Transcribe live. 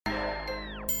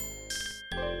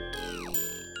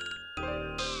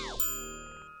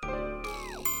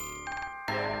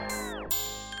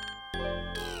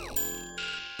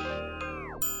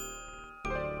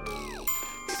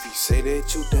you say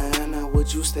that you down, now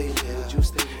would you stay there? And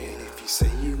if you say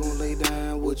you gon' lay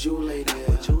down, would you lay there?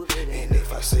 And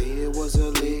if I say it was a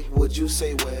lick, would you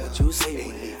say where? And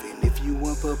even if you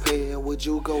weren't prepared, would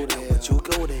you go there?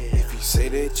 If you say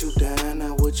that you down,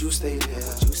 now would you stay there?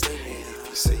 And if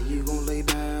you say you gon' lay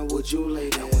down, would you lay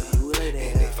there?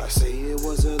 And if I say it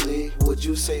was a lick, would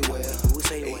you say where?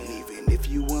 And even if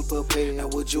you weren't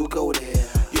prepared, would you go there?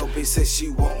 Your bitch said she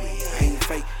want me, I ain't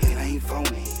fake and I ain't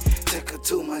phony. Take her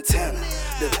to Montana,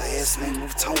 the last name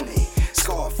of Tony.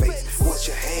 Scarface, what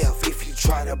you have if you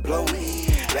try to blow me?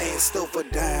 Last of a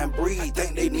dying breed,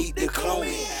 think they need to clone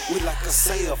me. We like a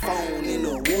cell phone in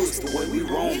the woods, the way we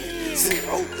roam it. Send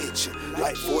old at you,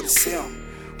 like 47.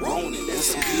 Ronin, that's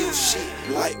some real shit.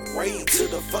 Like raid to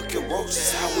the fucking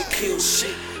roaches, how we kill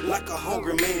shit. Like a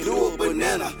hungry man, do a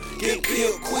banana, get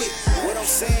killed quick. What I'm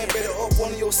saying, better up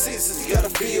one of your senses, you gotta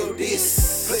feel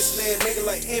this. Flesh man nigga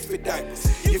like infant diapers,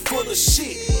 you full of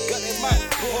shit. Got that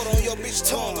mic, pour on your bitch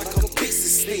tongue like a pixie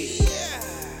stick.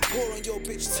 Pour on your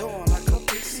bitch tongue like a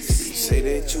pixie stick. If you say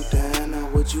that you down, now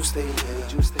would you stay there? And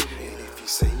if you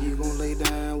say you gon' lay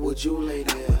down, would you lay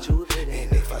there?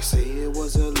 And if I say it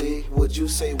was a lick, would you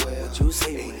say where? And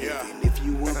even if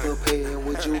you weren't prepared,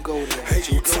 would you go there? Hey,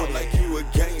 you talk like you a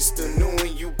gangster,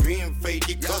 knowing you been fake.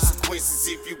 Get consequences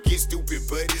if you get stupid,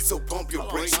 buddy. So pump your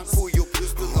brakes, you pull your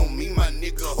pistol on me, my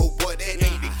nigga. Oh boy, that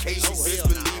ain't the case. You best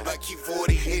believe I keep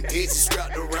 40 and dead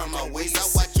strapped around my waist. I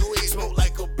watch your head smoke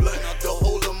like a blunt out the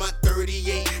hole of my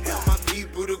 38. Help my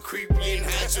people to creep in,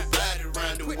 hide your body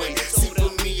around the way. See,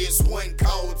 for me, it's one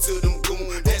call to them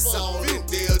goons. That's all that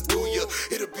they'll do ya.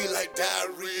 It'll be like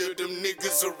diarrhea, them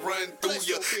niggas will run through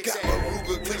ya. Got my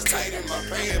Ruger clips tight in my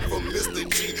pants for Mr.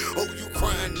 G. Oh, you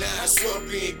crying now? I swear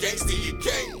being gangster you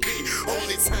can't be.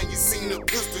 Only time you seen a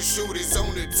pistol shoot is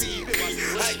on the TV.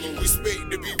 How you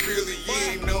expect to be really? You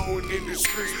ain't known in the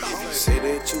street. If you say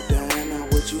that you down, now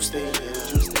would you stay there? And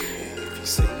if you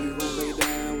say you gon' lay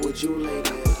down, would you lay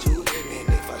there? And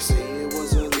if I say it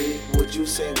was a lick, would you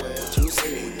say where? And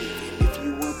even if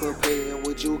you weren't prepared,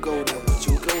 would you go there?